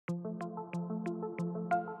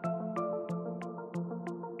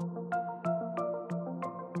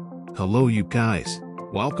Hello you guys,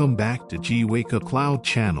 welcome back to Gweike Cloud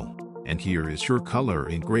channel, and here is your color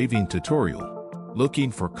engraving tutorial. Looking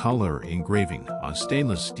for color engraving on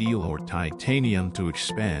stainless steel or titanium to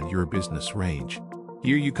expand your business range?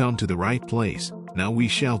 Here you come to the right place. Now we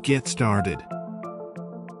shall get started.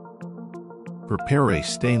 Prepare a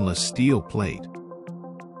stainless steel plate.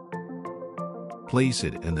 Place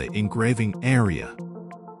it in the engraving area.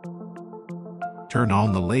 Turn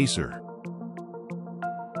on the laser.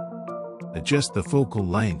 Adjust the focal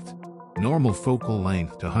length. Normal focal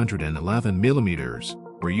length to 111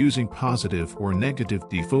 mm. We're using positive or negative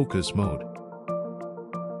defocus mode.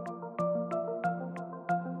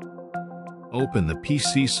 Open the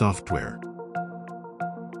PC software.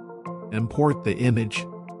 Import the image.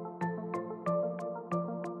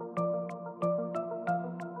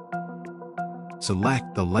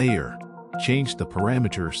 Select the layer. Change the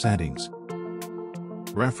parameter settings.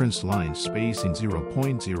 Reference line spacing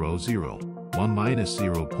 0.001 minus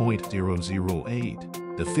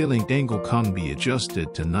 0.008. The filling angle can be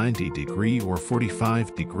adjusted to 90 degree or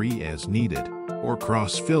 45 degree as needed, or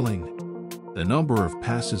cross filling. The number of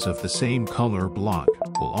passes of the same color block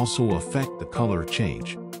will also affect the color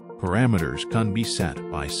change. Parameters can be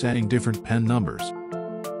set by setting different pen numbers.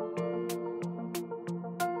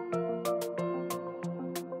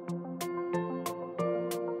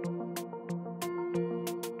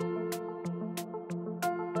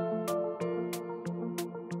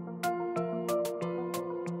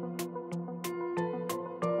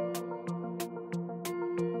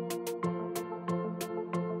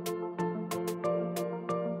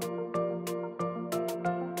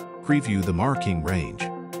 Preview the marking range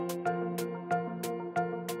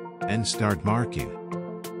and start marking.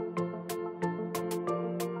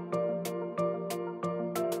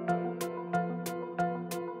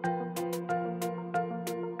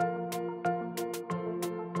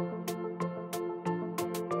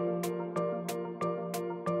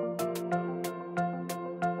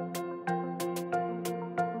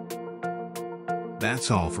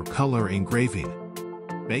 That's all for color engraving.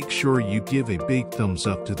 Make sure you give a big thumbs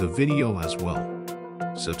up to the video as well.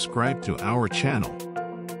 Subscribe to our channel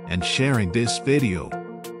and sharing this video.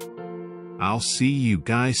 I'll see you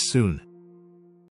guys soon.